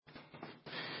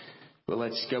Well,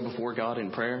 let's go before God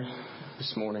in prayer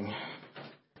this morning.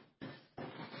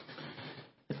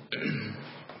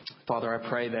 Father, I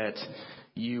pray that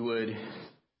you would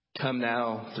come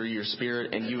now through your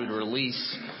Spirit and you would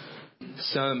release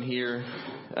some here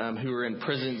who are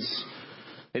imprisoned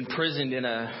in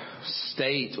a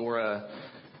state or a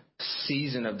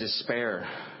season of despair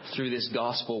through this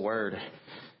gospel word.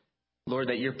 Lord,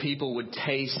 that your people would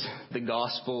taste the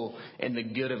gospel and the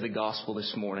good of the gospel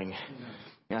this morning.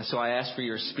 So I ask for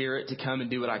your Spirit to come and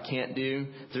do what I can't do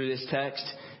through this text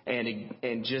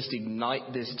and just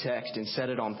ignite this text and set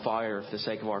it on fire for the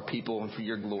sake of our people and for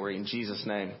your glory. In Jesus'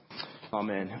 name,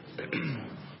 amen.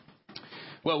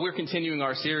 Well, we're continuing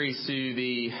our series through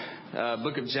the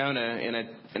book of Jonah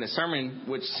in a sermon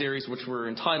series which we're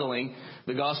entitling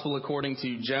The Gospel According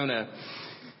to Jonah.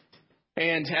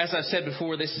 And as I said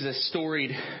before, this is a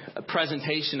storied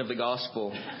presentation of the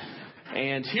gospel.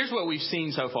 And here's what we've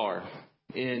seen so far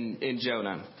in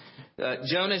Jonah.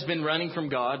 Jonah's been running from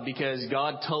God because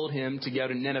God told him to go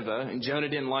to Nineveh, and Jonah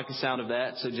didn't like the sound of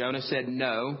that, so Jonah said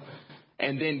no.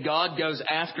 And then God goes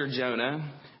after Jonah,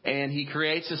 and he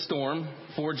creates a storm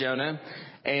for Jonah,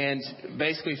 and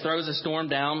basically throws a storm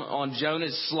down on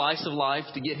Jonah's slice of life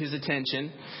to get his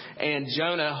attention. And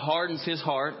Jonah hardens his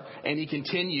heart, and he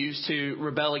continues to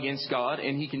rebel against God,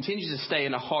 and he continues to stay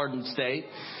in a hardened state.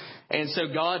 And so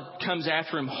God comes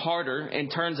after him harder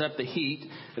and turns up the heat.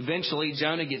 Eventually,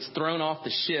 Jonah gets thrown off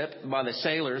the ship by the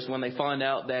sailors when they find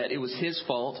out that it was his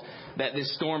fault that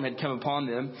this storm had come upon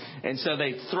them. And so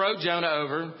they throw Jonah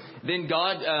over. Then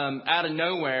God, out of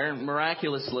nowhere,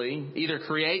 miraculously, either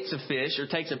creates a fish or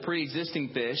takes a pre-existing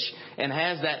fish and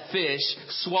has that fish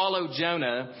swallow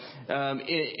Jonah.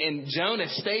 And Jonah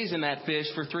stays in that fish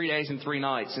for 3 days and 3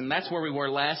 nights. And that's where we were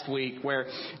last week, where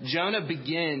Jonah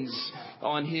begins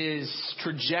on his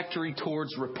trajectory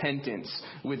towards repentance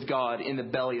with God in the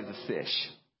belly of the fish.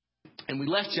 And we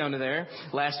left Jonah there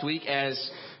last week as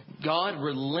God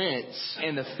relents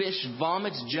and the fish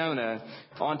vomits Jonah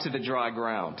onto the dry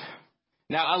ground.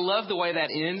 Now, I love the way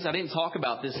that ends. I didn't talk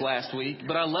about this last week,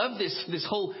 but I love this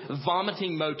whole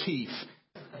vomiting motif.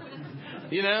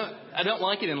 You know, I don't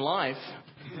like it in life,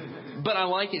 but I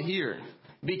like it here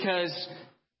because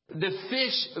the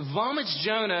fish vomits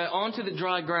Jonah onto the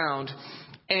dry ground.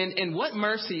 And what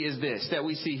mercy is this that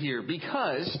we see here?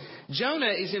 Because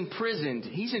Jonah is imprisoned.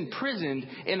 He's imprisoned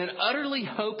in an utterly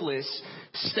hopeless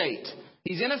state.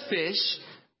 He's in a fish.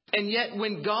 And yet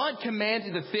when God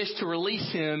commanded the fish to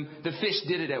release him, the fish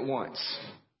did it at once.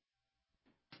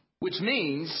 Which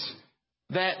means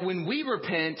that when we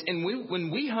repent and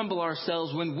when we humble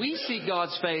ourselves, when we seek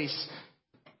God's face,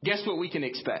 guess what we can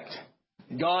expect?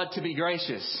 God to be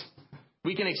gracious.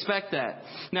 We can expect that.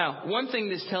 Now, one thing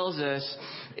this tells us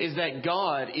is that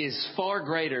God is far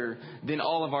greater than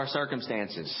all of our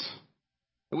circumstances.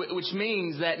 Which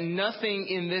means that nothing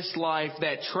in this life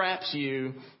that traps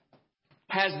you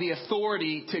has the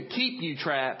authority to keep you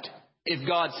trapped if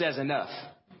God says enough.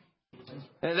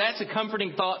 That's a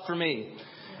comforting thought for me.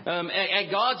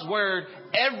 At God's word,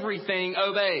 everything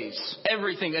obeys.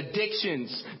 Everything.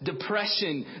 Addictions,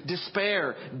 depression,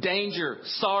 despair, danger,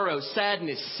 sorrow,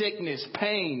 sadness, sickness,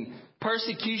 pain,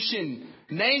 persecution.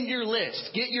 Name your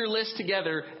list. Get your list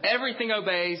together. Everything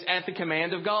obeys at the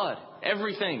command of God.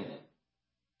 Everything.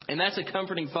 And that's a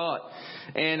comforting thought.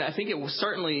 And I think it was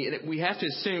certainly, we have to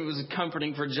assume it was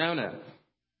comforting for Jonah.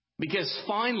 Because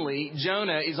finally,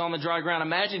 Jonah is on the dry ground.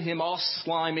 Imagine him all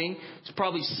sliming. It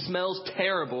probably smells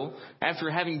terrible after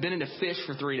having been in a fish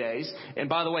for 3 days. And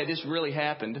by the way, this really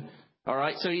happened. All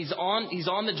right. So he's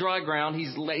on the dry ground.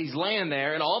 He's laying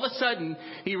there. And all of a sudden,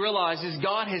 he realizes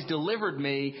God has delivered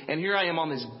me. And here I am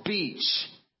on this beach,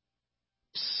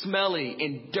 smelly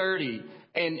and dirty.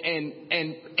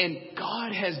 And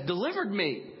God has delivered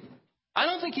me. I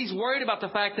don't think he's worried about the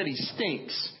fact that he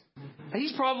stinks.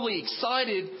 He's probably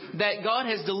excited that God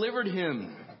has delivered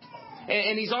him.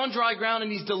 And he's on dry ground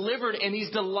and he's delivered and he's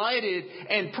delighted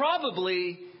and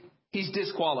probably he's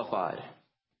disqualified.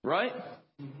 Right?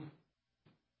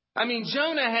 I mean,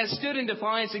 Jonah has stood in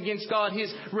defiance against God.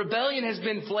 His rebellion has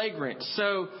been flagrant.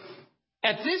 So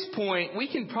at this point,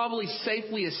 we can probably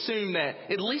safely assume that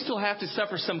at least he'll have to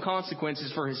suffer some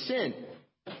consequences for his sin.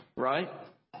 Right?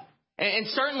 And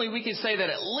certainly we can say that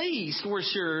at least we're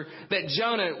sure that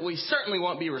Jonah, we certainly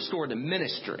won't be restored to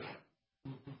ministry.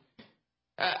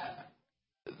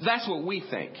 That's what we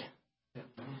think.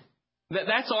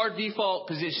 That's our default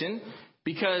position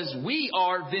because we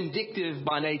are vindictive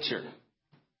by nature.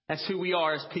 That's who we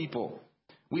are as people.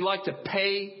 We like to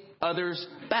pay others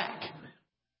back.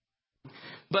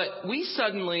 But we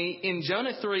suddenly, in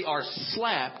Jonah 3, are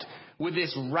slapped with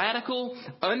this radical,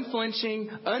 unflinching,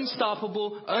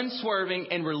 unstoppable, unswerving,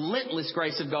 and relentless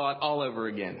grace of God all over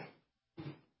again.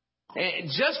 And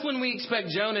just when we expect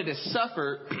Jonah to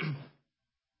suffer,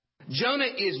 Jonah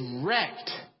is wrecked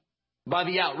by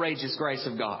the outrageous grace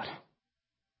of God.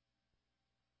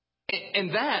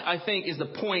 And that, I think, is the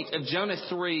point of Jonah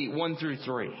 3, 1 through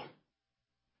 3.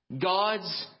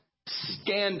 God's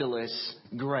scandalous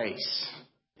grace.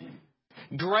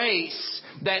 Grace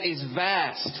that is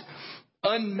vast,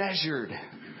 unmeasured,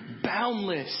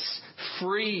 boundless,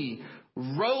 free,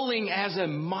 rolling as a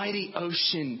mighty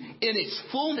ocean in its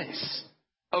fullness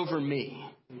over me.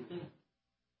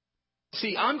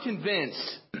 See, I'm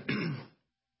convinced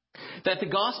that the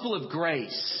gospel of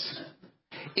grace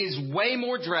is way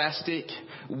more drastic,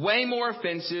 way more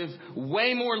offensive,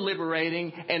 way more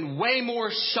liberating, and way more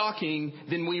shocking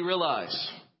than we realize.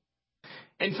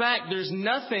 In fact, there's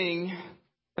nothing,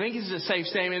 I think this is a safe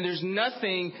statement, there's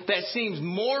nothing that seems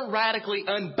more radically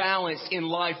unbalanced in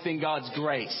life than God's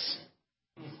grace.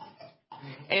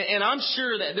 And I'm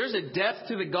sure that there's a depth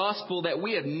to the gospel that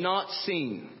we have not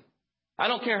seen. I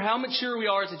don't care how mature we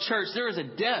are as a church, there is a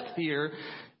depth here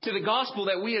to the gospel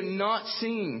that we have not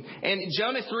seen. And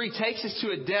Jonah 3 takes us to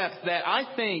a depth that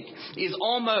I think is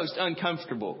almost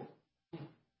uncomfortable.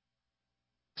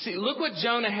 See, look what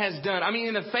Jonah has done. I mean,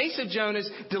 in the face of Jonah's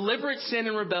deliberate sin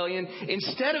and rebellion,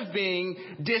 instead of being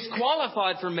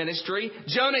disqualified for ministry,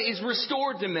 Jonah is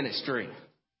restored to ministry.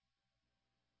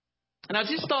 Now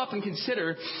just stop and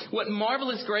consider what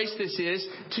marvelous grace this is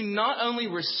to not only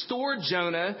restore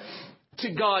Jonah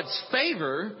to God's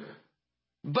favor,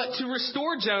 but to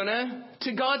restore Jonah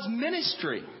to God's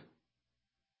ministry.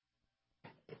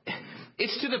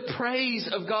 It's to the praise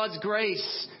of God's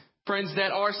grace, friends,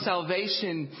 that our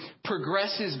salvation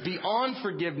progresses beyond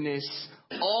forgiveness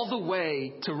all the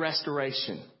way to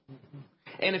restoration.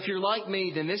 And if you're like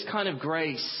me, then this kind of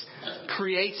grace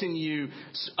creates in you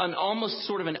an almost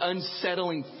sort of an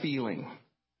unsettling feeling.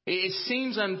 It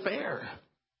seems unfair.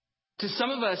 To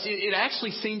some of us, it actually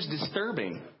seems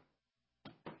disturbing.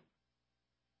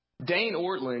 Dane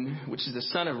Ortland, which is the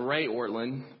son of Ray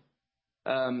Ortland,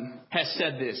 has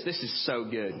said this. This is so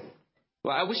good.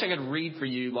 Well, I wish I could read for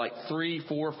you like 3,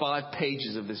 4, 5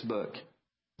 pages of this book.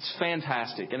 It's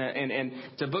fantastic. And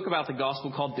it's a book about the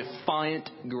gospel called Defiant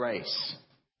Grace.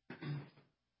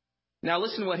 Now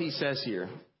listen to what he says here.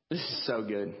 This is so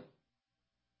good.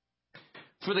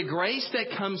 For the grace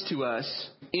that comes to us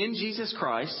in Jesus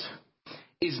Christ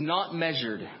is not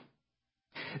measured.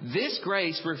 This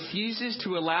grace refuses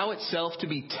to allow itself to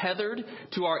be tethered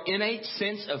to our innate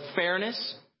sense of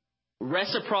fairness,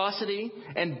 reciprocity,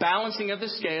 and balancing of the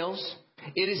scales.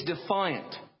 It is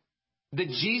defiant. The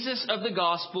Jesus of the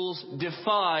Gospels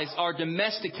defies our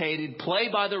domesticated,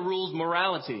 play-by-the-rules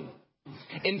morality.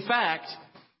 In fact,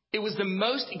 it was the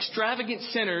most extravagant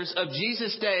sinners of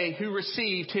Jesus' day who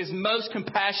received his most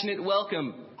compassionate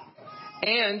welcome.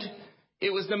 And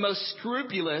it was the most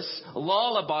scrupulous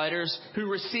law-abiders who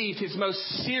received his most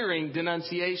searing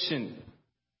denunciation.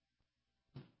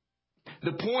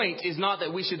 The point is not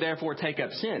that we should therefore take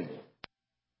up sin.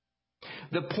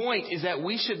 The point is that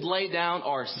we should lay down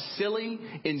our silly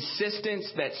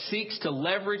insistence that seeks to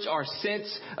leverage our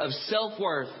sense of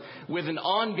self-worth with an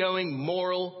ongoing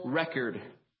moral record.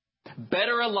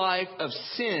 Better a life of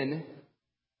sin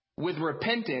with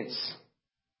repentance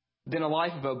than a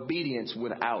life of obedience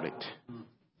without it.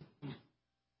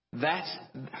 That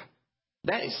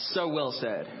is so well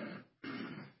said.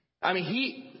 I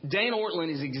mean, Dane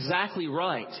Ortland is exactly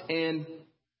right. And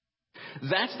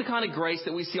that's the kind of grace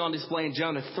that we see on display in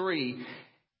Jonah 3.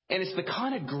 And it's the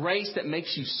kind of grace that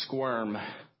makes you squirm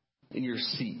in your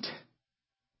seat.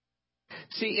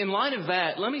 See, in light of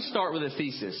that, let me start with a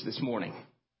thesis this morning.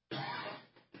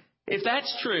 If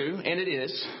that's true, and it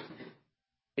is,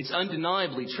 it's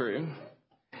undeniably true,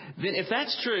 then if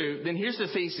that's true, then here's the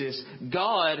thesis.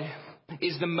 God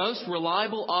is the most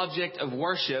reliable object of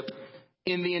worship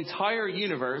in the entire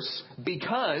universe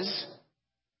because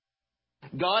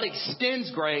God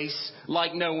extends grace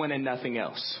like no one and nothing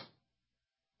else.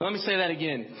 Let me say that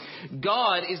again.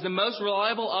 God is the most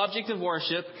reliable object of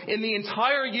worship in the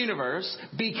entire universe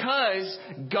because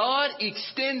God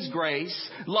extends grace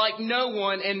like no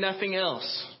one and nothing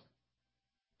else.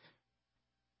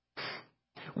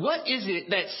 What is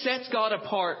it that sets God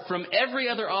apart from every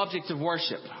other object of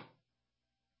worship?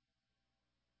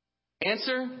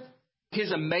 Answer,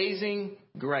 his amazing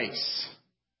grace.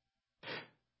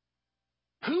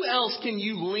 Who else can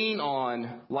you lean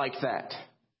on like that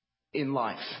in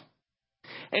life?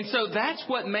 And so that's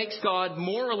what makes God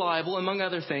more reliable, among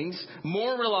other things,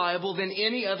 more reliable than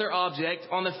any other object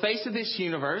on the face of this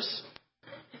universe.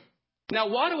 Now,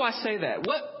 why do I say that?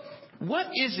 What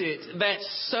is it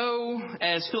that's so,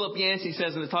 as Philip Yancey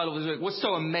says in the title of his book, what's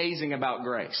so amazing about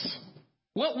grace?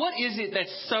 What is it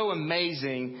that's so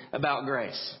amazing about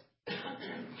grace?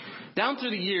 Down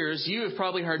through the years, you have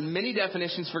probably heard many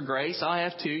definitions for grace. I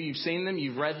have too. You've seen them,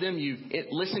 you've read them, you've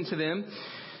listened to them.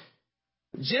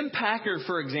 Jim Packer,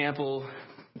 for example,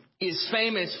 is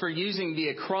famous for using the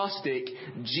acrostic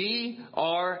GRACE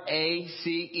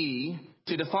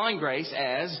to define grace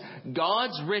as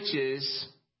God's riches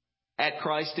at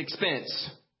Christ's expense.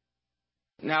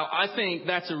 Now, I think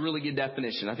that's a really good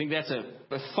definition. I think that's a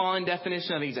fine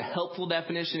definition. I think it's a helpful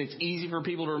definition. It's easy for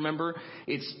people to remember.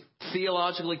 It's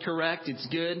theologically correct. It's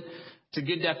good. It's a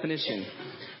good definition.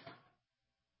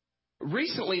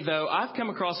 Recently, though, I've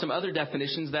come across some other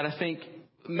definitions that I think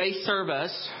may serve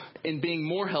us in being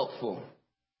more helpful.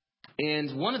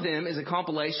 And one of them is a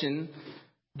compilation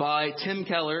by Tim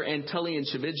Keller and Tully and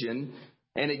Shavidjian,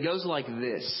 and it goes like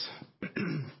this.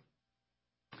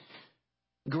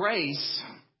 Grace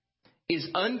is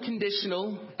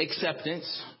unconditional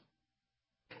acceptance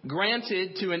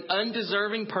granted to an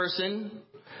undeserving person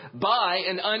by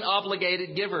an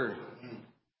unobligated giver.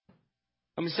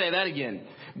 Let me say that again.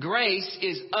 Grace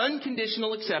is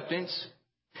unconditional acceptance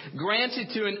granted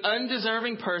to an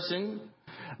undeserving person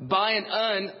by an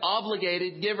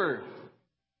unobligated giver.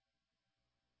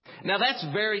 Now that's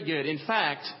very good. In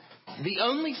fact, the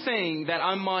only thing that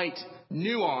I might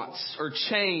nuance or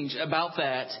change about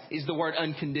that is the word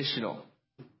unconditional.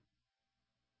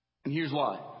 And here's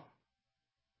why.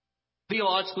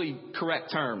 Theologically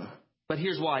correct term, but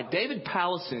here's why. David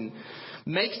Powlison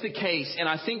makes the case, and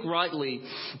I think rightly,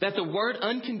 that the word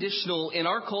unconditional in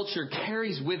our culture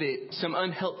carries with it some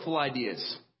unhelpful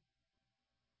ideas.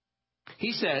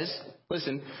 He says,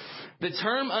 listen, the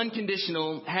term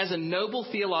unconditional has a noble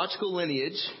theological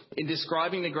lineage in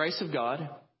describing the grace of God.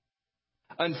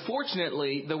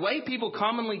 Unfortunately, the way people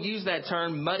commonly use that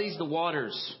term muddies the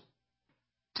waters.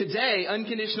 Today,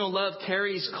 unconditional love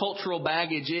carries cultural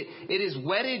baggage. It is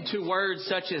wedded to words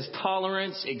such as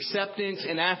tolerance, acceptance,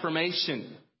 and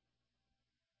affirmation.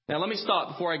 Now, let me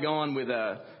stop before I go on with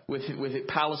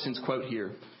Powlison's quote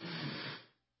here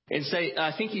and say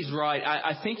I think he's right.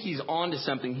 I think he's on to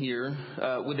something here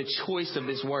with the choice of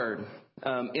this word.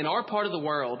 In our part of the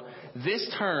world, this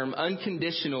term,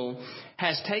 unconditional,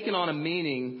 has taken on a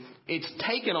meaning. It's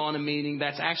taken on a meaning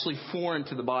that's actually foreign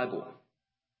to the Bible.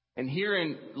 And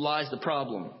herein lies the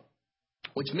problem,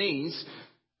 which means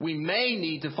we may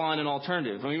need to find an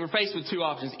alternative. I mean, we're faced with two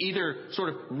options. Either sort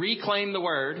of reclaim the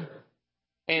word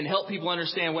and help people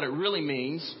understand what it really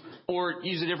means, or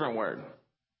use a different word.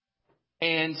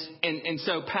 And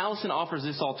so Powlison offers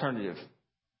this alternative.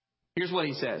 Here's what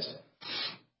he says.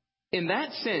 In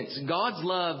that sense, God's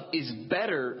love is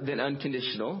better than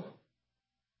unconditional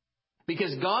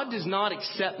because God does not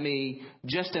accept me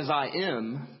just as I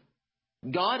am.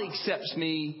 God accepts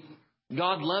me,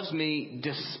 God loves me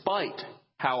despite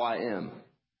how I am.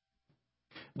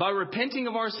 By repenting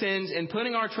of our sins and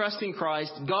putting our trust in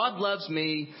Christ, God loves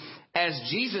me as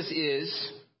Jesus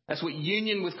is. That's what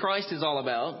union with Christ is all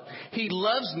about. He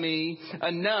loves me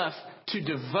enough to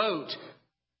devote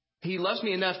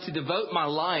my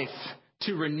life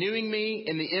to renewing me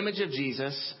in the image of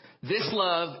Jesus. This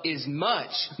love is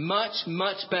much, much,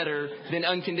 much better than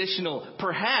unconditional.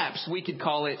 Perhaps we could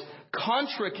call it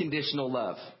contra-conditional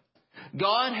love.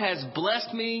 God has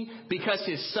blessed me because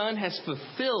His Son has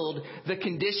fulfilled the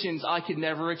conditions I could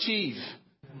never achieve.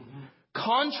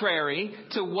 Contrary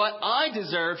to what I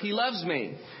deserve, He loves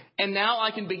me. And now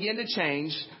I can begin to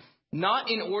change, not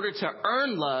in order to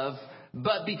earn love,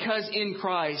 but because in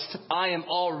Christ I am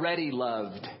already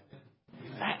loved.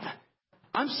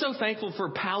 I'm so thankful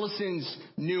for Powlison's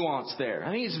nuance there.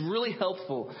 I think it's really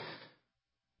helpful.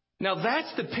 Now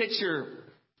that's the picture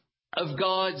of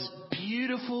God's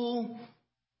beautiful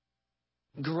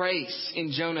grace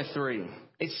in Jonah 3.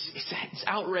 It's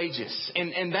outrageous.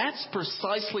 And that's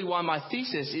precisely why my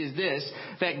thesis is this,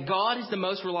 that God is the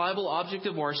most reliable object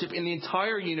of worship in the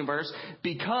entire universe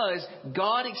because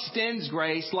God extends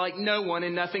grace like no one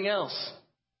and nothing else.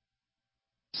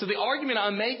 So the argument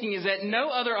I'm making is that no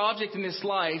other object in this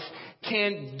life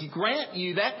can grant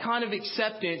you that kind of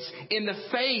acceptance in the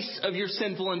face of your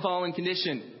sinful and fallen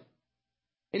condition.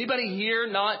 Anybody here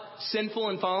not sinful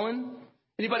and fallen?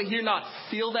 Anybody here not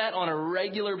feel that on a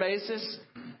regular basis?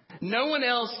 No one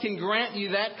else can grant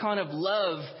you that kind of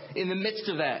love in the midst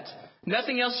of that.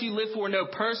 Nothing else you live for, no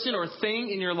person or thing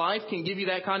in your life can give you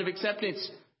that kind of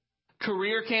acceptance.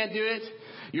 Career can't do it.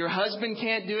 Your husband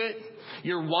can't do it.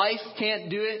 Your wife can't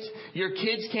do it. Your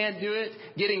kids can't do it.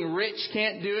 Getting rich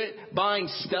can't do it. Buying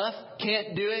stuff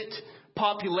can't do it.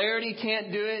 Popularity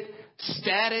can't do it.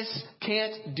 Status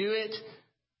can't do it.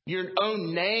 Your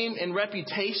own name and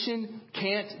reputation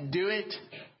can't do it.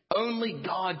 Only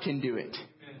God can do it.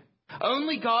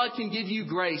 Only God can give you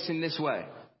grace in this way.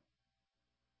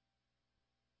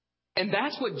 And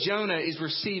that's what Jonah is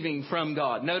receiving from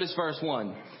God. Notice verse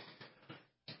 1.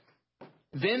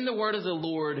 Then the word of the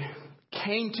Lord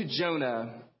came to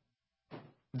Jonah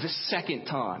the second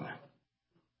time.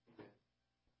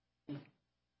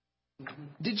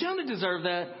 Did Jonah deserve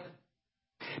that?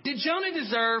 Did Jonah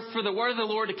deserve for the word of the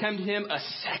Lord to come to him a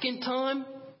second time?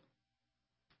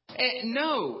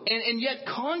 No. And yet,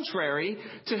 contrary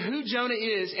to who Jonah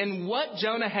is and what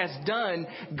Jonah has done,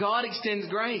 God extends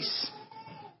grace.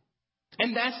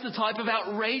 And that's the type of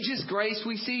outrageous grace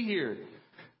we see here.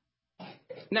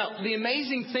 Now, the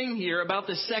amazing thing here about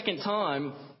the second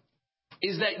time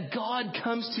is that God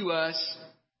comes to us,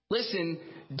 listen,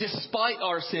 despite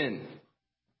our sin,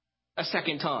 a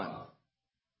second time.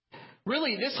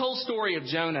 Really, this whole story of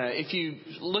Jonah, if you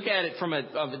look at it from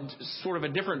a sort of a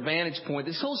different vantage point,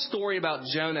 this whole story about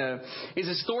Jonah is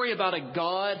a story about a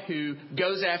God who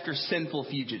goes after sinful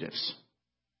fugitives.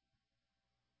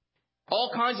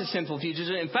 All kinds of sinful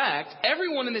fugitives. In fact,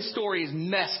 everyone in this story is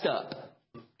messed up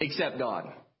except God.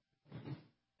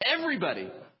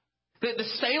 Everybody. The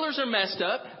sailors are messed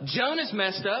up. Jonah's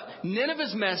messed up.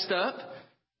 Nineveh's messed up.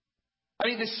 I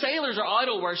mean, the sailors are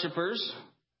idol worshippers,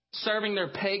 serving their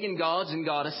pagan gods and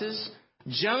goddesses.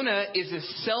 Jonah is a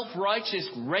self-righteous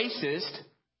racist.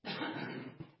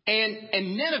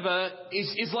 And Nineveh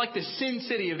is like the sin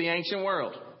city of the ancient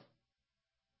world.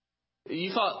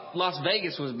 You thought Las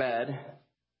Vegas was bad.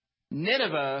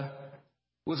 Nineveh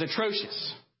was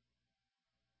atrocious.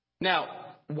 Now,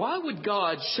 why would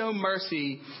God show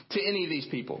mercy to any of these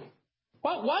people?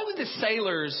 Why would the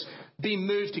sailors be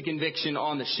moved to conviction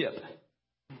on the ship?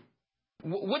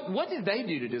 What did they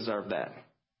do to deserve that?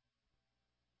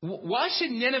 Why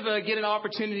should Nineveh get an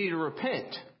opportunity to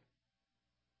repent?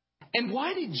 And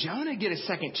why did Jonah get a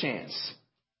second chance?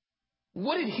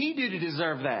 What did he do to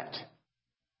deserve that?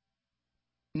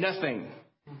 Nothing.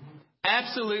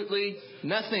 Absolutely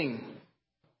nothing.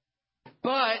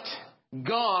 But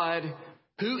God,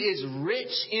 who is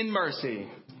rich in mercy,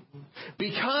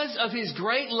 because of his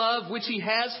great love which he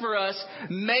has for us,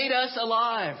 made us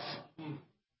alive.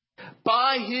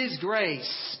 By his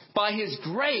grace,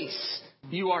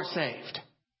 you are saved.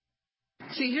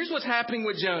 See, here's what's happening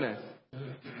with Jonah.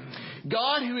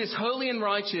 God, who is holy and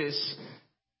righteous,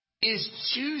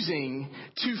 is choosing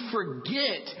to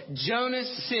forget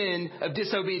Jonah's sin of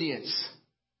disobedience.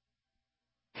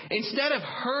 Instead of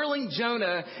hurling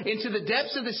Jonah into the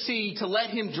depths of the sea to let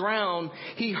him drown,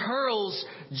 he hurls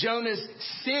Jonah's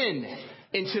sin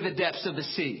into the depths of the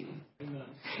sea.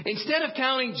 Instead of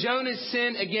counting Jonah's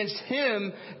sin against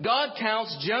him, God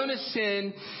counts Jonah's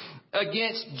sin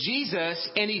against Jesus,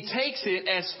 and he takes it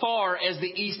as far as the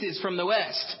east is from the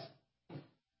west.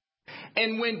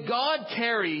 And when God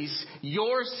carries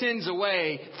your sins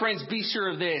away, friends, be sure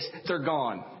of this, they're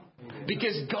gone.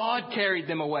 Because God carried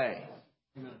them away.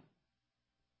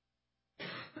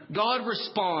 God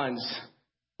responds,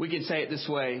 we can say it this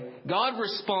way, God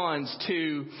responds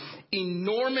to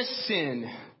enormous sin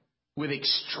with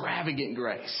extravagant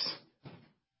grace.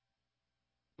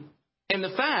 And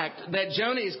the fact that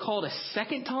Jonah is called a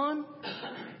second time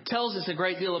tells us a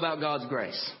great deal about God's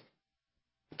grace.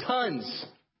 Tons.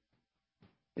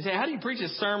 You say, how do you preach a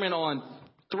sermon on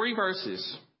 3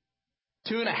 verses?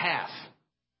 2.5.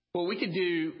 Well, we could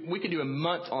do a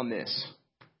month on this.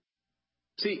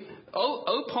 See,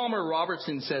 O. Palmer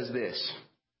Robertson says this: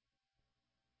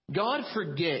 God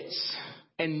forgets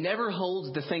and never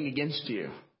holds the thing against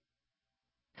you.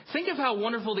 Think of how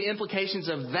wonderful the implications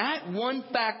of that one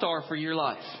fact are for your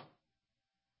life.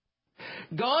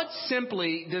 God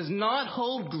simply does not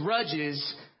hold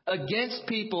grudges against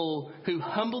people who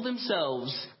humble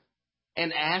themselves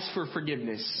and ask for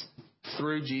forgiveness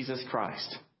through Jesus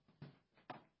Christ.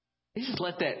 You just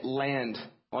let that land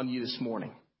on you this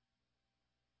morning.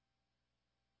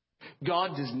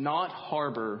 God does not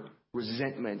harbor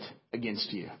resentment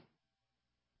against you.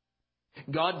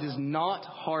 God does not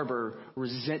harbor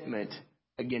resentment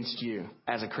against you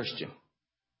as a Christian.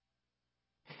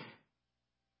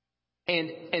 And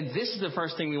this is the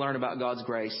first thing we learn about God's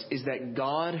grace, is that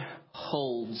God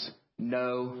holds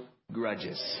no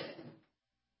grudges.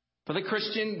 For the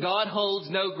Christian, God holds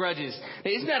no grudges.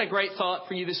 Now, isn't that a great thought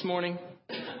for you this morning?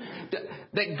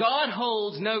 That God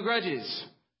holds no grudges.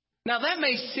 Now, that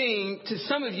may seem to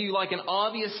some of you like an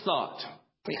obvious thought.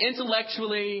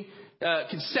 Intellectually,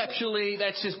 conceptually,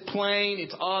 that's just plain,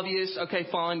 it's obvious. Okay,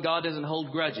 fine, God doesn't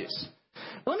hold grudges.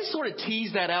 Let me sort of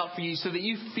tease that out for you so that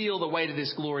you feel the weight of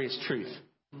this glorious truth.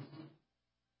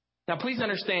 Now, please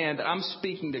understand that I'm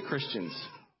speaking to Christians.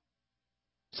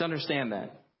 Just understand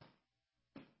that.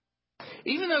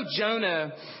 Even though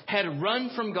Jonah had run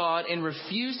from God and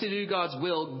refused to do God's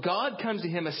will, God comes to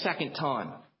him a second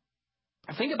time.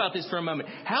 Think about this for a moment.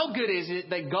 How good is it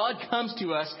that God comes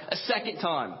to us a second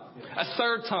time, a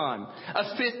third time,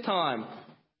 a fifth time,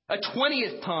 a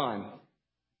 20th time?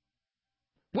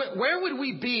 Where would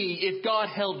we be if God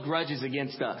held grudges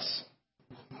against us?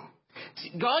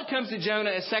 God comes to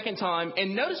Jonah a second time,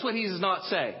 and notice what he does not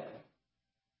say.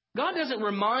 God doesn't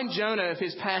remind Jonah of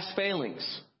his past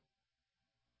failings.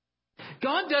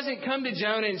 God doesn't come to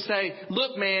Jonah and say,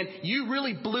 look, man, you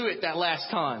really blew it that last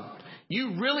time.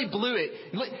 You really blew it.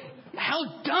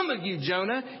 How dumb of you,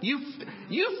 Jonah.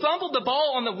 You fumbled the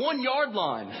ball on the 1 yard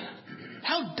line.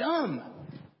 How dumb.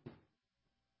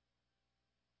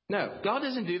 No, God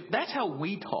doesn't do that. That's how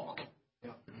we talk.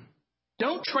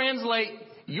 Don't translate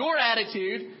your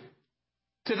attitude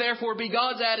to therefore be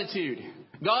God's attitude.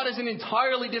 God is an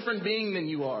entirely different being than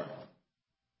you are.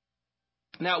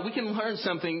 Now, we can learn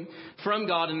something from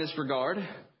God in this regard.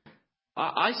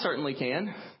 I certainly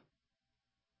can.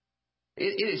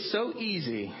 It is so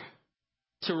easy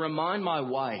to remind my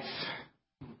wife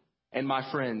and my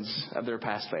friends of their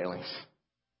past failings.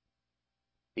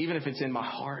 Even if it's in my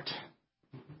heart.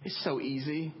 It's so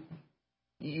easy.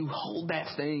 You hold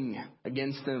that thing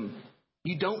against them.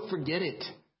 You don't forget it.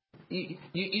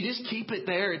 You just keep it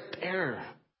there. It's there.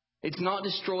 It's not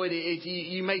destroyed.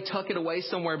 You may tuck it away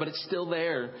somewhere, but it's still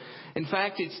there. In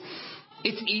fact,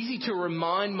 it's easy to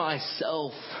remind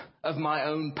myself of my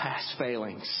own past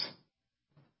failings.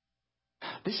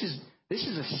 This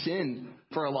is a sin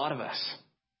for a lot of us.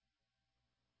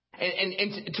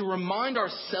 And to remind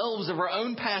ourselves of our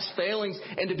own past failings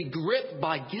and to be gripped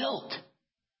by guilt.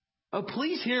 Oh,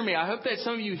 please hear me. I hope that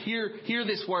some of you hear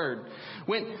this word.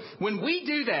 When we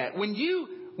do that, when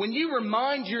you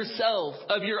remind yourself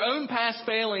of your own past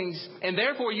failings and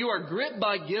therefore you are gripped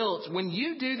by guilt, when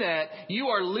you do that, you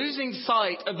are losing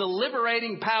sight of the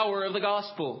liberating power of the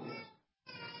gospel.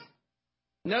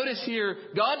 Notice here,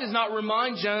 God does not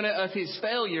remind Jonah of his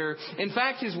failure. In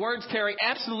fact, his words carry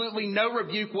absolutely no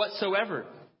rebuke whatsoever.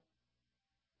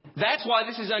 That's why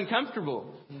this is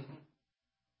uncomfortable.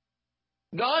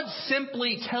 God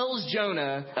simply tells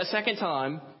Jonah a second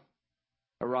time,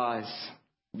 arise,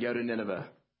 go to Nineveh.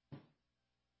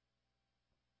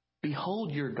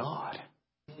 Behold your God.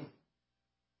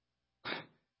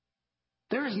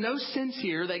 There is no sense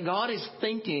here that God is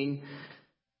thinking,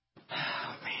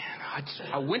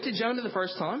 I went to Jonah the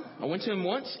first time. I went to him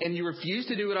once, and he refused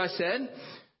to do what I said.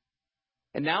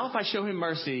 And now if I show him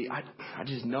mercy, I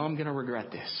just know I'm going to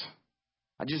regret this.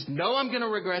 I just know I'm going to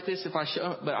regret this if I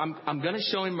show, but I'm going to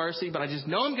show him mercy, but I just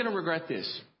know I'm going to regret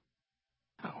this.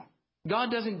 No,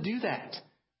 God doesn't do that.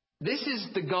 This is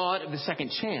the God of the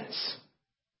second chance.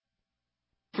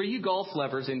 For you golf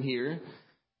lovers in here,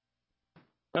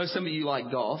 I know some of you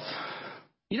like golf.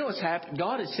 You know what's happened?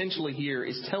 God essentially here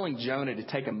is telling Jonah to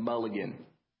take a mulligan.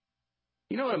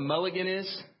 You know what a mulligan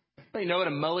is? You know what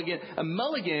a mulligan? A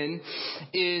mulligan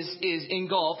is in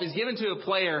golf is given to a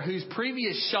player whose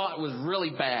previous shot was really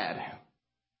bad.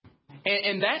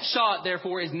 And that shot,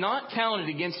 therefore, is not counted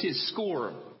against his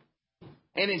score.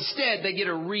 And instead, they get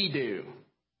a redo.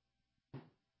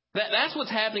 That's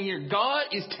what's happening here. God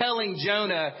is telling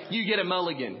Jonah, you get a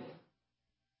mulligan.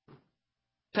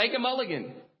 Take a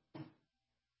mulligan.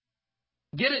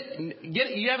 Get it.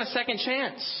 You have a second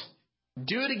chance.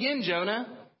 Do it again,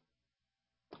 Jonah.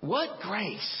 What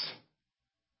grace.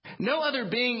 No other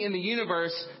being in the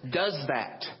universe does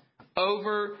that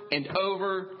over and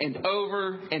over and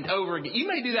over and over again. You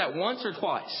may do that once or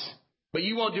twice, but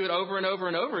you won't do it over and over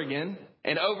and over again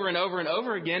and over and over and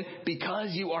over again because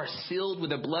you are sealed with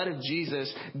the blood of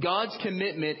Jesus. God's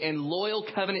commitment and loyal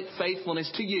covenant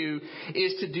faithfulness to you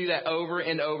is to do that over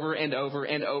and over and over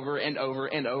and over and over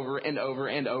and over and over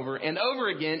and over and over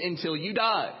again until you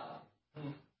die.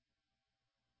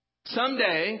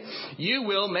 Someday you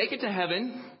will make it to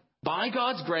heaven by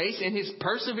God's grace and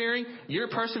your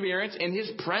perseverance and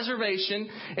his preservation,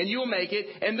 and you will make it.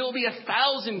 And there will be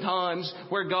 1,000 times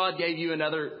where God gave you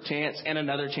another chance and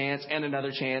another chance and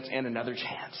another chance and another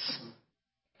chance.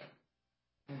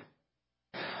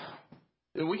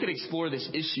 We could explore this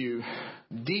issue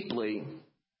deeply.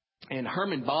 And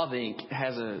Herman Bavinck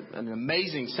has an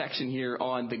amazing section here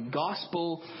on the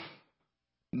gospel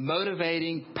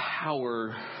motivating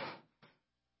power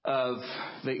of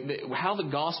how the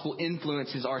gospel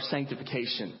influences our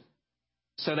sanctification.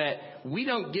 so that we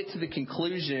don't get to the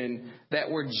conclusion that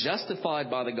we're justified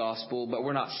by the gospel, but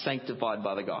we're not sanctified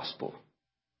by the gospel.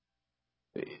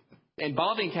 And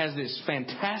Bavinck has this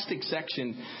fantastic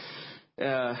section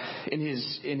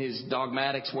in his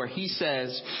dogmatics where he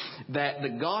says that the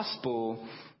gospel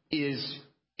is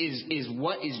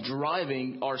what is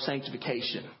driving our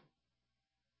sanctification.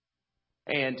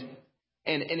 And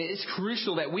it's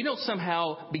crucial that we don't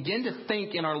somehow begin to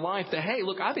think in our life that, hey,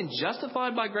 look, I've been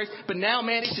justified by grace, but now,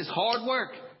 man, it's just hard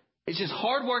work. It's just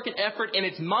hard work and effort, and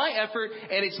it's my effort,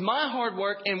 and it's my hard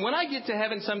work, and when I get to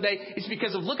heaven someday, it's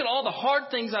because of, look at all the hard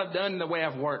things I've done and the way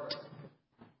I've worked.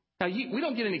 Now, we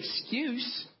don't get an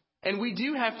excuse, and we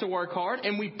do have to work hard,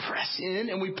 and we press in,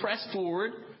 and we press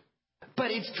forward,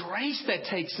 but it's grace that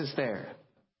takes us there.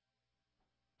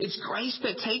 It's grace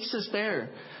that takes us there.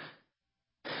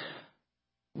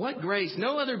 What grace?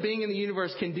 No other being in the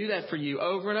universe can do that for you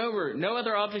over and over. No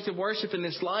other object of worship in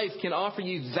this life can offer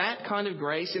you that kind of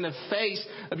grace in the face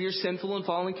of your sinful and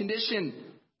fallen condition.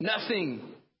 Nothing.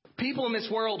 People in this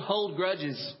world hold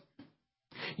grudges.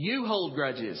 You hold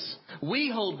grudges. We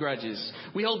hold grudges.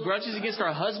 We hold grudges against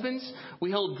our husbands.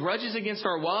 We hold grudges against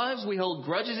our wives. We hold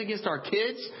grudges against our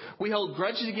kids. We hold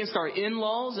grudges against our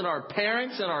in-laws and our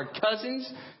parents and our cousins.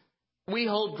 We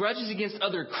hold grudges against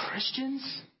other Christians.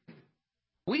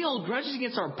 We hold grudges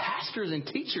against our pastors and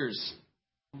teachers.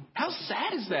 How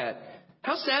sad is that?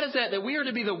 How sad is that we are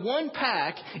to be the one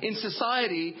pack in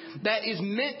society that is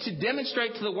meant to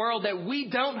demonstrate to the world that we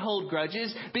don't hold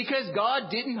grudges because God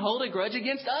didn't hold a grudge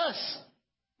against us.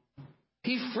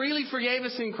 He freely forgave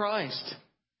us in Christ.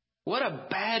 What a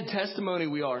bad testimony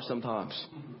we are sometimes.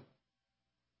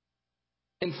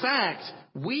 In fact,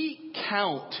 we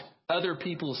count other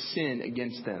people's sin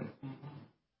against them.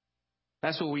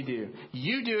 That's what we do.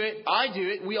 You do it. I do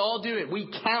it. We all do it. We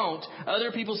count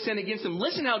other people's sin against them.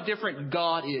 Listen how different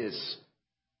God is.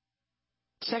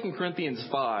 2 Corinthians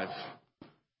 5.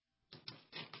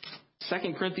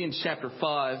 2 Corinthians chapter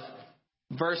 5,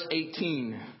 verse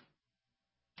 18.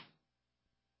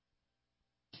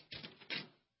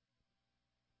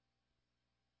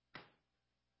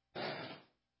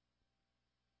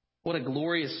 What a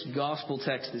glorious gospel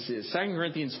text this is. 2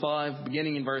 Corinthians 5,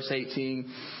 beginning in verse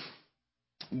 18.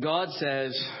 God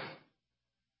says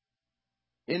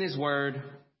in His Word,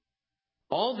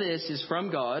 all this is from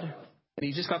God. And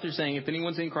He just got through saying, if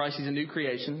anyone's in Christ, he's a new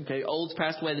creation. Okay, old's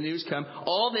passed away, the new's come.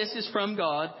 All this is from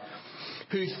God,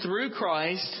 who through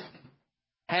Christ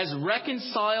has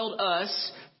reconciled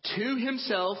us to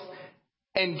Himself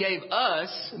and gave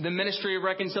us the ministry of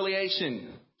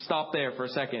reconciliation. Stop there for a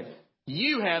second.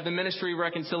 You have the ministry of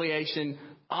reconciliation.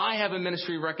 I have a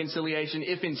ministry of reconciliation.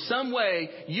 If in some way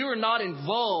you are not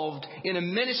involved in a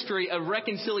ministry of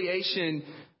reconciliation,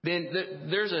 then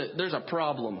there's a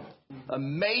problem, a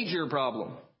major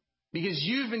problem, because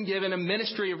you've been given a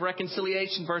ministry of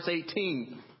reconciliation, verse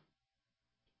 18.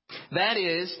 That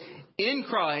is, in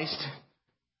Christ,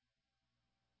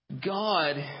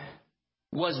 God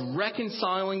was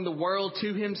reconciling the world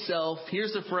to Himself.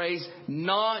 Here's the phrase,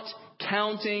 not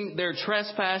counting their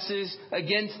trespasses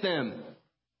against them.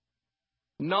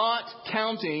 Not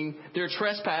counting their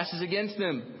trespasses against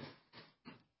them.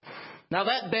 Now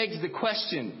that begs the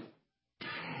question.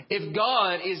 If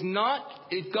God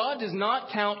does not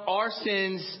count our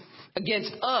sins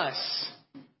against us,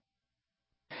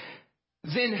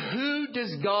 then who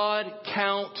does God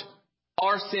count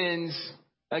our sins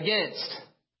against?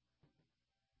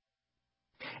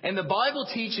 And the Bible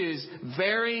teaches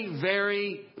very,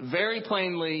 very, very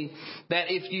plainly that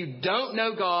if you don't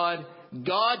know God,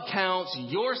 God counts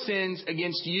your sins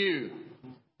against you.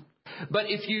 But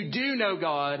if you do know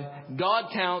God,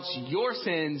 God counts your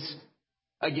sins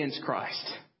against Christ.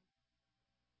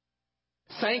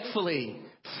 Thankfully,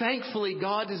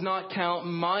 God does not count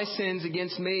my sins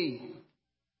against me.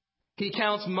 He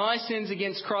counts my sins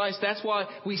against Christ. That's why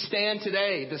we stand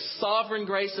today. The sovereign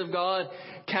grace of God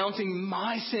counting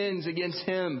my sins against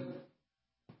Him.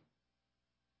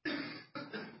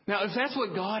 Now, if that's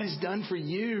what God has done for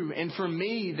you and for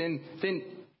me, then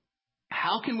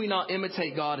how can we not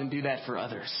imitate God and do that for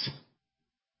others?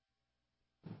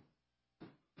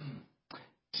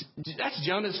 That's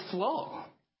Jonah's flaw.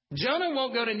 Jonah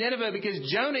won't go to Nineveh because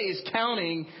Jonah is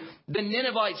counting the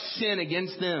Ninevites' sin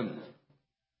against them.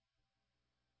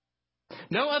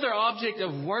 No other object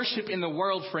of worship in the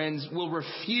world, friends, will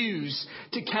refuse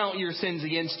to count your sins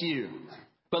against you.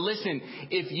 But listen,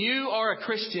 if you are a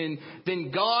Christian,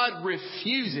 then God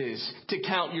refuses to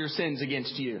count your sins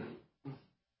against you.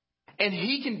 And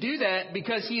He can do that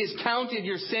because He has counted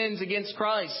your sins against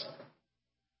Christ.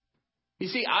 You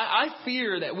see, I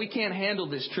fear that we can't handle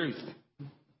this truth.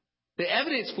 The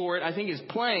evidence for it, I think, is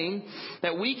plain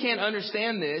that we can't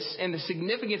understand this and the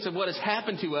significance of what has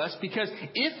happened to us because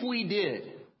if we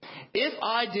did, if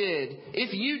I did,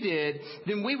 if you did,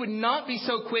 then we would not be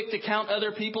so quick to count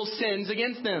other people's sins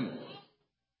against them.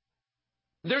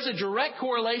 There's a direct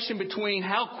correlation between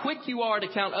how quick you are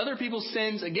to count other people's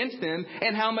sins against them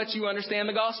and how much you understand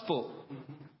the gospel.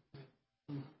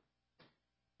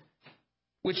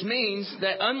 Which means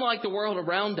that unlike the world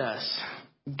around us,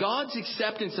 God's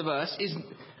acceptance of us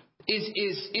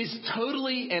is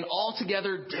totally and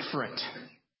altogether different.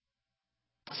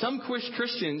 Some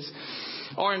Christians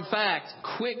are in fact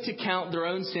quick to count their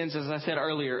own sins, as I said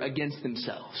earlier, against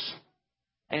themselves.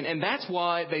 And that's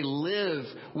why they live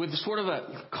with sort of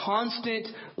a constant,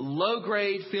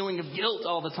 low-grade feeling of guilt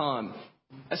all the time.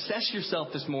 Assess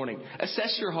yourself this morning.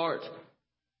 Assess your heart.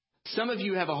 Some of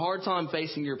you have a hard time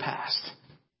facing your past.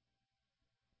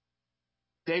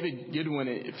 David Goodwin,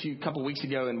 a couple weeks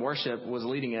ago in worship, was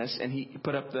leading us, and he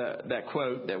put up that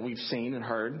quote that we've seen and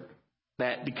heard,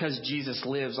 that because Jesus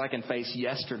lives, I can face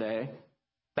yesterday.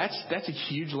 That's a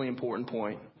hugely important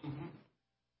point.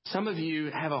 Some of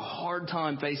you have a hard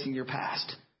time facing your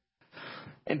past.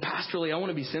 And pastorally, I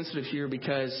want to be sensitive here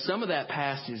because some of that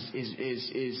past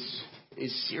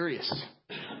is serious.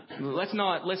 Let's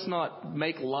not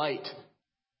make light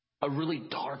a really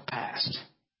dark past.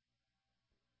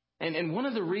 And one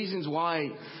of the reasons why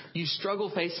you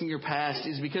struggle facing your past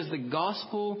is because the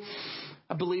gospel,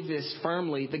 I believe this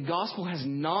firmly, the gospel has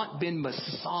not been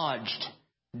massaged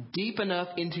deep enough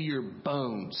into your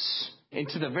bones,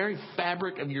 into the very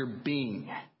fabric of your being.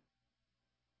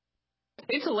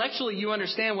 Intellectually, you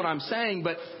understand what I'm saying,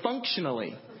 but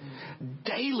functionally,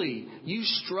 daily, you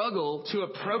struggle to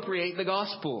appropriate the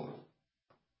gospel.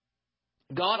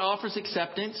 God offers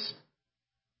acceptance,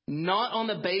 not on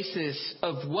the basis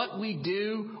of what we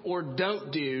do or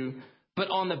don't do, but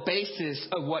on the basis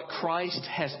of what Christ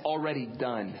has already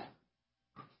done.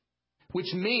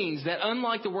 Which means that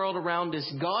unlike the world around us,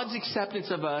 God's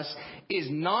acceptance of us is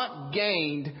not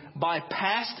gained by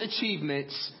past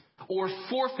achievements or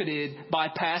forfeited by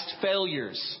past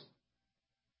failures.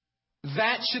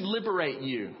 That should liberate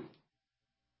you.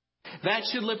 That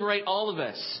should liberate all of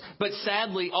us. But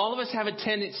sadly, all of us have a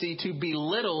tendency to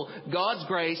belittle God's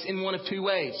grace in one of two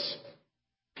ways.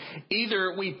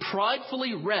 Either we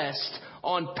pridefully rest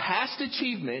on past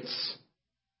achievements,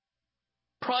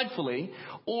 pridefully,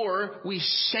 or we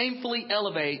shamefully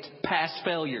elevate past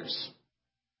failures.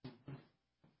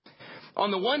 On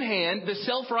the one hand, the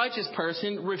self-righteous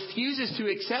person refuses to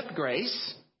accept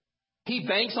grace. He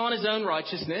banks on his own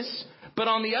righteousness. But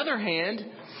on the other hand,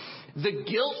 the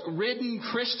guilt-ridden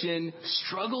Christian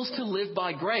struggles to live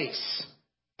by grace.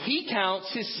 He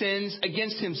counts his sins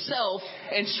against himself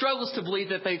and struggles to believe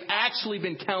that they've actually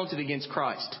been counted against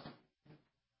Christ.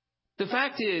 The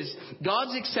fact is,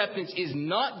 God's acceptance is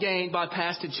not gained by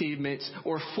past achievements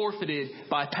or forfeited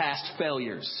by past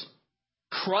failures.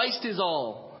 Christ is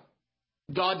all.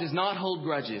 God does not hold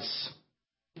grudges.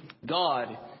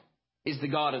 God is the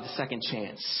God of the second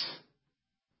chance.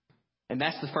 And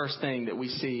that's the first thing that we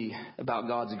see about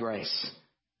God's grace.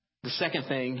 The second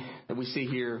thing that we see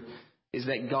here is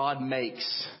that God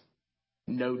makes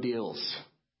no deals.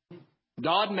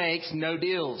 God makes no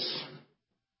deals.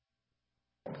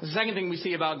 The second thing we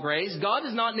see about grace, God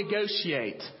does not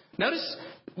negotiate. Notice,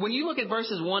 when you look at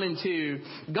verses 1 and 2,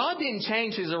 God didn't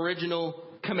change his original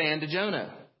command to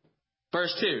Jonah.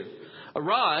 Verse 2,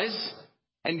 arise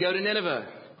and go to Nineveh,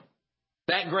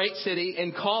 that great city,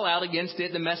 and call out against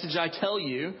it the message I tell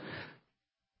you.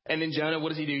 And then Jonah, what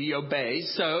does he do? He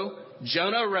obeys. So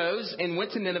Jonah arose and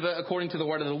went to Nineveh according to the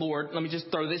word of the Lord. Let me just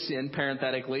throw this in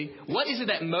parenthetically. What is it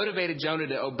that motivated Jonah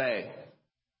to obey?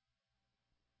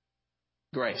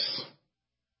 Grace.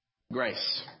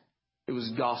 Grace. It was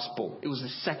gospel. It was a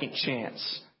second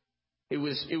chance. It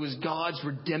was God's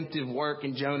redemptive work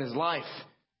in Jonah's life.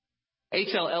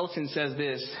 H.L. Ellison says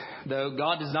this, though,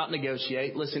 God does not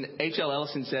negotiate. Listen, H.L.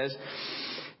 Ellison says,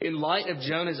 in light of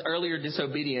Jonah's earlier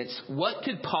disobedience, what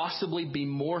could possibly be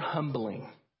more humbling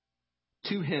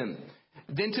to him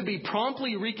than to be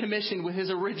promptly recommissioned with his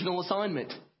original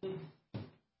assignment?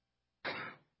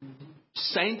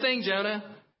 Same thing, Jonah.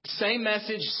 Same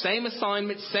message, same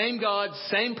assignment, same God,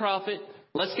 same prophet.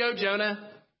 Let's go, Jonah.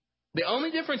 The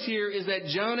only difference here is that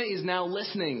Jonah is now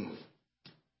listening.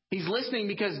 He's listening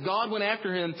because God went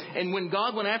after him. And when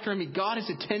God went after him, he got his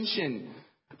attention.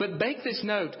 But make this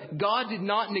note, God did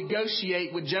not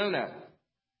negotiate with Jonah.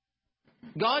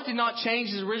 God did not change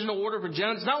his original order for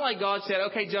Jonah. It's not like God said,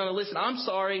 okay, Jonah, listen, I'm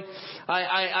sorry.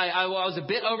 I was a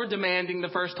bit over demanding the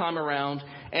first time around.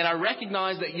 and I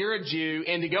recognize that you're a Jew,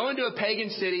 and to go into a pagan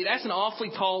city, that's an awfully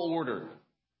tall order.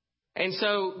 And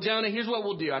so, Jonah, here's what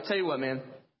we'll do. I'll tell you what, man.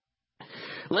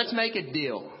 Let's make a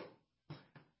deal.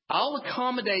 I'll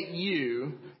accommodate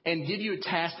you and give you a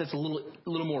task that's a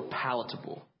little more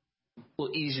palatable, a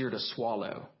little easier to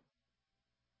swallow.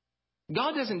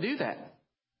 God doesn't do that.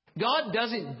 God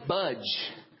doesn't budge.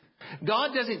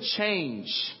 God doesn't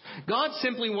change. God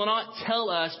simply will not tell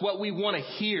us what we want to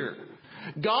hear.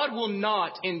 God will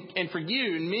not, and for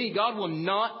you and me, God will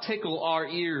not tickle our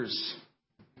ears.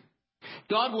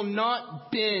 God will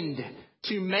not bend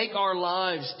to make our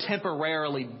lives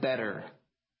temporarily better.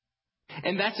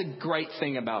 And that's a great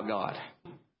thing about God.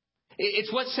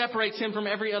 It's what separates him from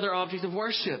every other object of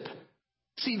worship.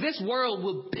 See, this world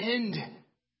will bend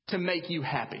to make you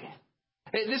happy.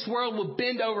 This world will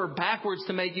bend over backwards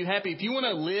to make you happy. If you want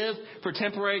to live for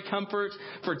temporary comfort,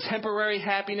 for temporary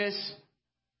happiness,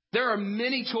 there are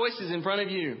many choices in front of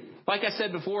you. Like I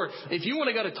said before, if you want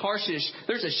to go to Tarshish,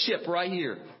 there's a ship right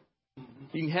here.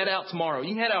 You can head out tomorrow.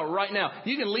 You can head out right now.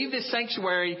 You can leave this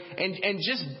sanctuary and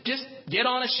just get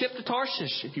on a ship to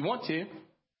Tarshish if you want to.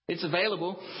 It's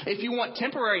available. If you want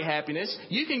temporary happiness,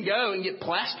 you can go and get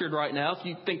plastered right now if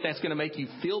you think that's going to make you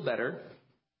feel better.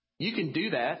 You can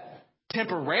do that.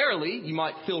 Temporarily, you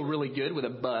might feel really good with a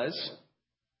buzz.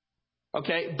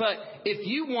 Okay, but if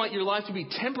you want your life to be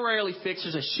temporarily fixed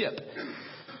as a ship,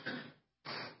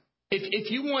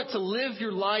 if you want to live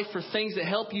your life for things that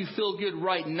help you feel good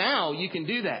right now, you can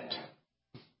do that.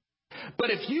 But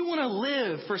if you want to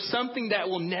live for something that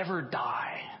will never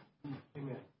die,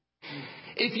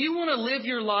 if you want to live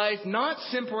your life not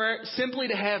simply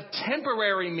to have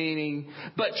temporary meaning,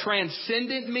 but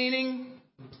transcendent meaning,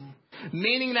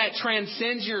 meaning that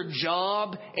transcends your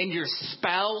job and your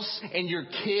spouse and your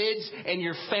kids and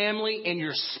your family and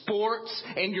your sports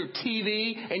and your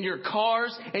TV and your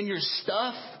cars and your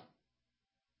stuff,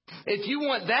 if you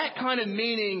want that kind of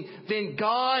meaning, then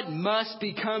God must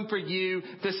become for you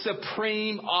the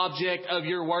supreme object of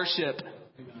your worship.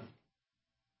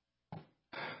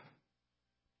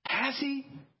 Has he?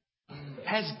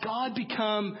 Has God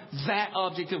become that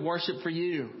object of worship for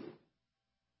you?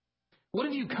 What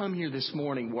have you come here this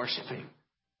morning worshiping?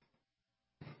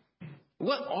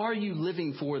 What are you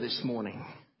living for this morning?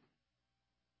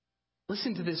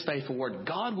 Listen to this faithful word.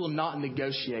 God will not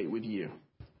negotiate with you.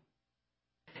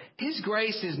 His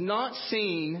grace is not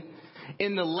seen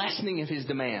in the lessening of his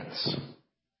demands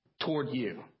toward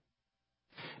you.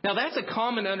 Now, that's a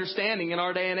common understanding in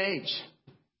our day and age.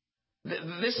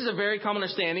 This is a very common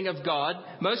understanding of God.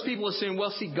 Most people assume,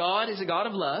 well, see, God is a God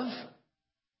of love,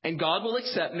 and God will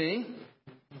accept me.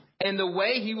 And the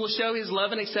way he will show his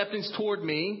love and acceptance toward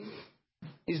me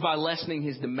is by lessening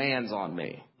his demands on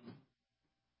me.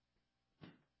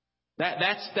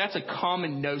 That's a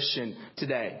common notion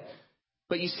today.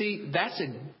 But you see, that's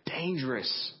a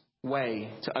dangerous way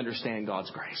to understand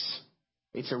God's grace.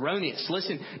 It's erroneous.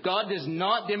 Listen, God does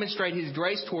not demonstrate his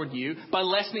grace toward you by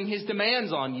lessening his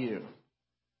demands on you.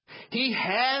 He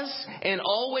has and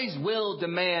always will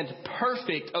demand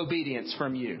perfect obedience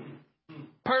from you.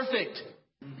 Perfect.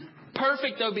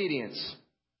 Perfect obedience.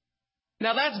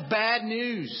 Now that's bad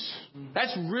news.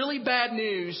 That's really bad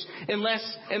news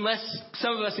unless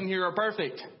some of us in here are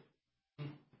perfect.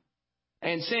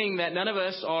 And seeing that none of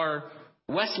us are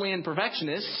Wesleyan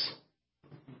perfectionists,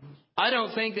 I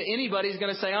don't think that anybody's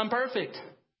going to say I'm perfect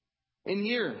in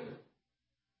here.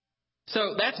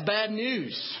 So that's bad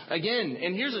news. Again,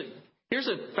 and here's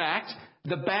a fact.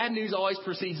 The bad news always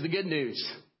precedes the good news.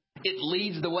 It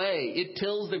leads the way. It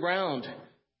tills the ground.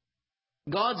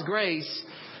 God's grace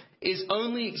is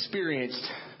only experienced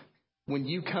when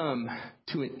you come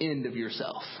to an end of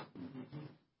yourself.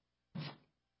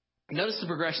 Notice the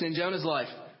progression in Jonah's life.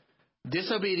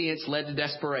 Disobedience led to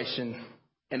desperation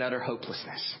and utter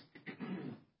hopelessness.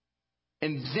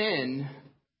 And then,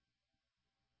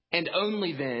 and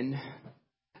only then,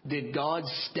 did God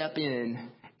step in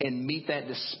and meet that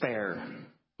despair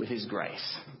with his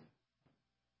grace.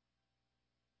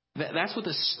 That's what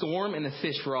the storm and the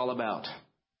fish were all about.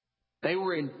 They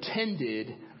were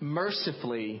intended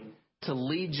mercifully to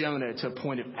lead Jonah to a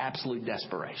point of absolute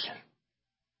desperation.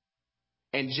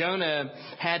 And Jonah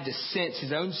had to sense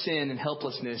his own sin and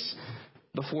helplessness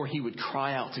before he would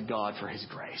cry out to God for his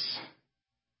grace.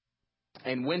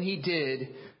 And when he did,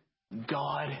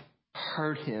 God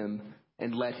heard him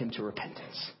and led him to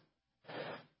repentance.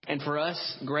 And for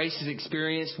us, grace is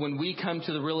experienced when we come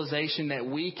to the realization that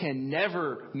we can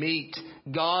never meet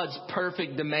God's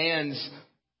perfect demands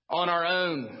on our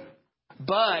own,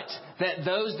 but that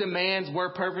those demands were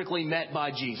perfectly met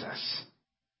by Jesus.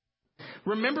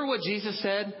 Remember what Jesus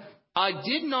said? I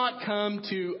did not come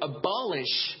to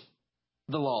abolish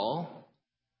the law,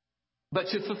 but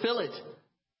to fulfill it.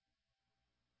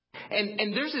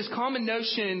 And there's this common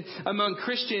notion among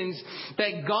Christians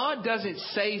that God doesn't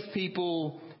save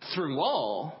people through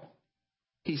law.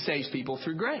 He saves people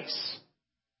through grace.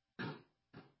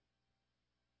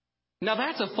 Now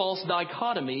that's a false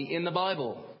dichotomy in the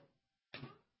Bible.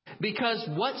 Because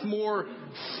what's more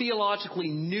theologically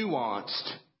nuanced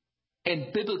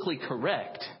and biblically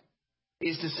correct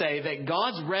is to say that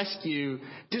God's rescue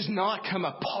does not come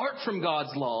apart from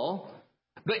God's law,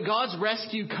 but God's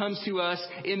rescue comes to us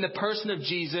in the person of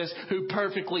Jesus, who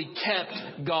perfectly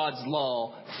kept God's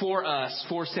law for us,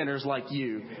 for sinners like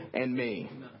you and me.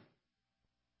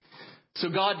 So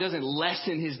God doesn't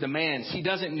lessen his demands. He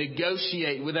doesn't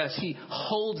negotiate with us. He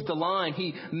holds the line.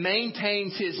 He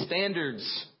maintains his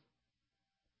standards.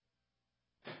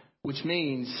 Which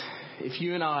means if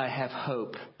you and I have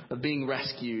hope of being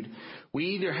rescued, we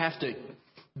either have to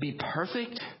be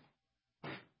perfect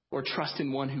or trust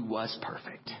in one who was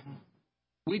perfect.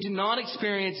 We do not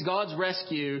experience God's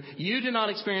rescue. You do not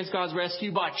experience God's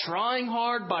rescue by trying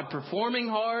hard, by performing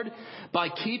hard, by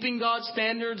keeping God's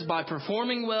standards, by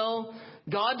performing well.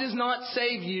 God does not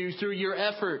save you through your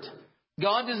effort.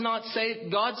 God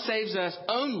saves us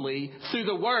only through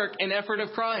the work and effort of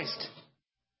Christ.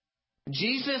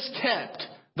 Jesus kept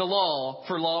the law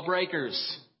for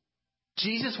lawbreakers.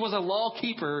 Jesus was a law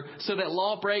keeper so that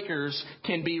lawbreakers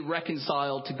can be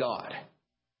reconciled to God.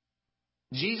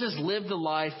 Jesus lived the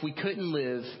life we couldn't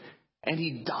live, and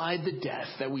he died the death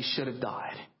that we should have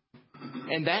died.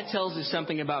 And that tells us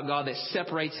something about God that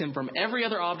separates him from every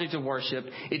other object of worship.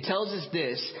 It tells us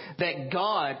this, that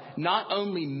God not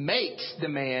only makes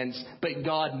demands, but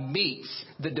God meets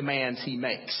the demands he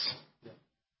makes.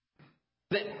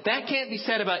 That can't be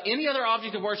said about any other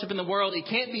object of worship in the world. It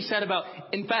can't be said about,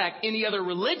 in fact, any other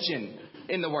religion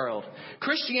in the world.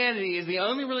 Christianity is the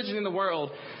only religion in the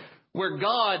world where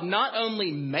God not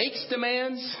only makes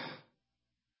demands,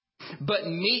 but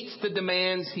meets the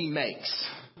demands he makes.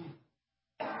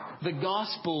 The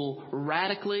gospel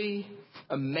radically,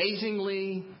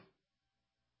 amazingly,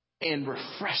 and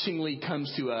refreshingly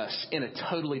comes to us in a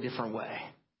totally different way.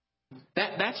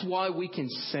 That's why we can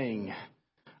sing,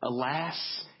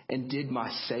 "Alas, and did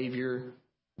my Savior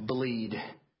bleed?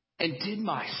 And did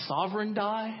my sovereign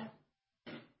die?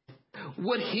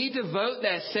 Would he devote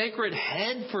that sacred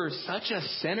head for such a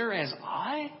sinner as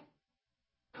I?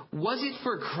 Was it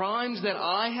for crimes that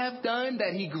I have done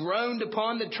that he groaned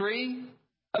upon the tree?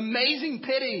 Amazing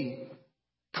pity,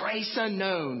 grace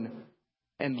unknown,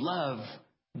 and love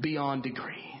beyond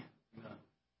degree."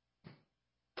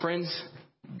 Friends,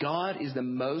 God is the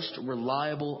most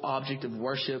reliable object of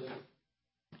worship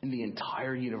in the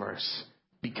entire universe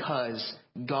because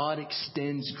God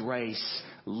extends grace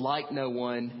like no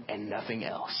one and nothing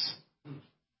else.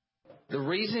 The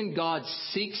reason God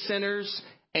seeks sinners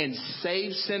and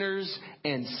saves sinners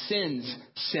and sends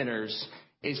sinners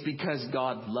is because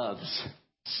God loves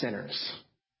sinners.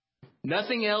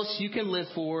 Nothing else you can live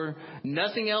for,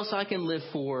 nothing else I can live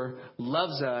for,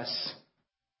 loves us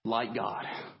like God.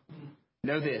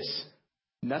 Know this,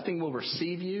 nothing will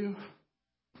receive you,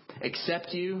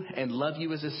 accept you, and love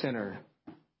you as a sinner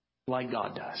like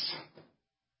God does.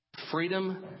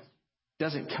 Freedom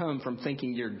doesn't come from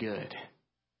thinking you're good.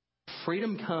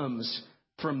 Freedom comes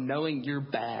from knowing you're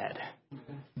bad,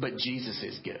 but Jesus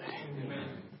is good.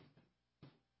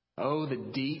 Oh, the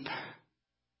deep,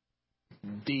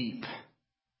 deep,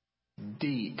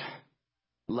 deep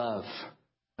love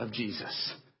of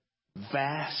Jesus.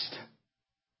 Vast,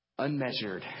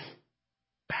 unmeasured,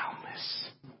 boundless,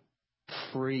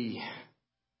 free.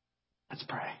 Let's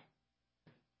pray.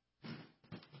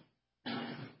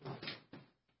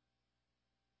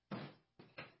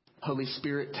 Holy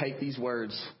Spirit, take these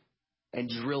words and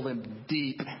drill them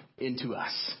deep into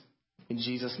us. In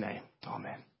Jesus' name,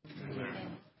 amen.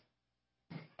 Amen.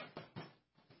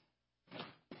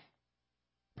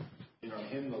 In our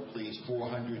hymnal, please,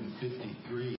 453.